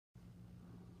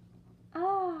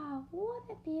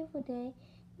a beautiful day.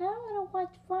 Now I'm gonna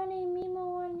watch Finding Nemo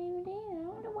on DVD and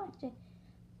I'm gonna watch it.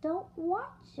 Don't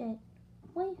watch it.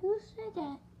 Wait, who said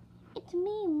that? It's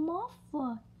me,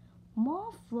 Martha.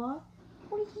 Martha?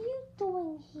 What are you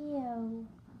doing here?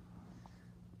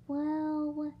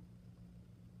 Well,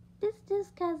 this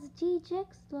disc has a THX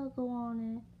logo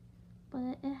on it,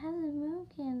 but it has a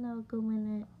Mooncan logo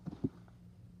in it.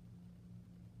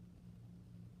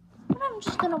 But I'm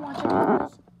just gonna watch it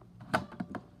anyways.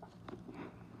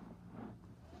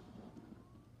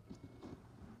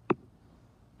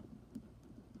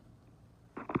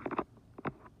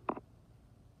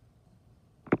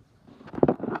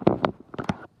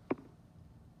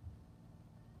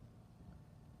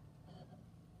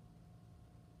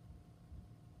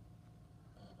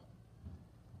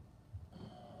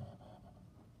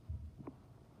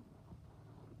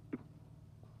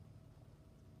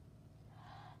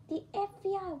 The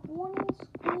FBI warning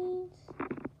screens.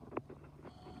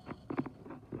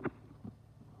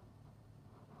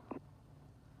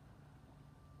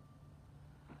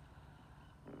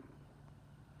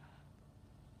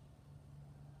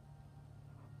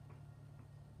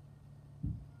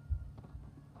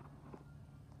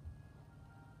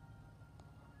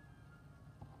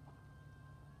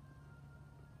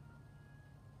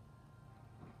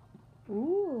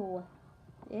 Ooh,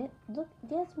 look,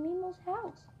 there's Nemo's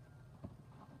house.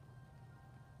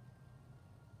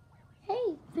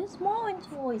 Hey, there's Marvin's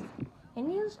voice, and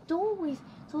there's doorways.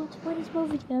 So let's play this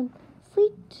movie in 3,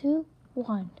 2,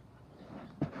 1.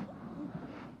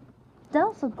 That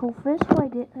was a cool fish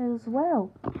right there as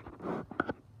well.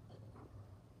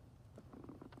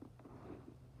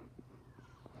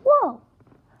 Whoa!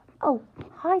 Oh,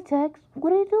 hi Tex.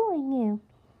 What are you doing here?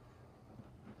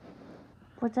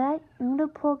 Was that you to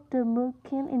plug the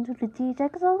Mooncan into the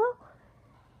THX logo?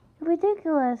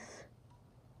 Ridiculous.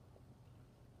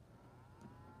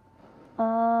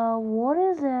 What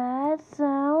is that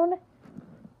sound?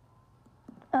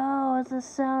 Oh, it's the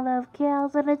sound of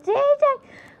cows and the THX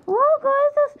logo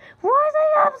is this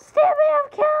rising up stamping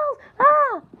of cows.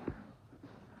 Ah!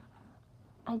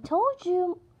 I told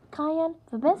you, Kion,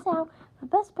 the best sound, the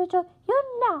best picture.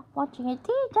 You're now watching a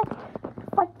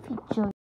THX front feature.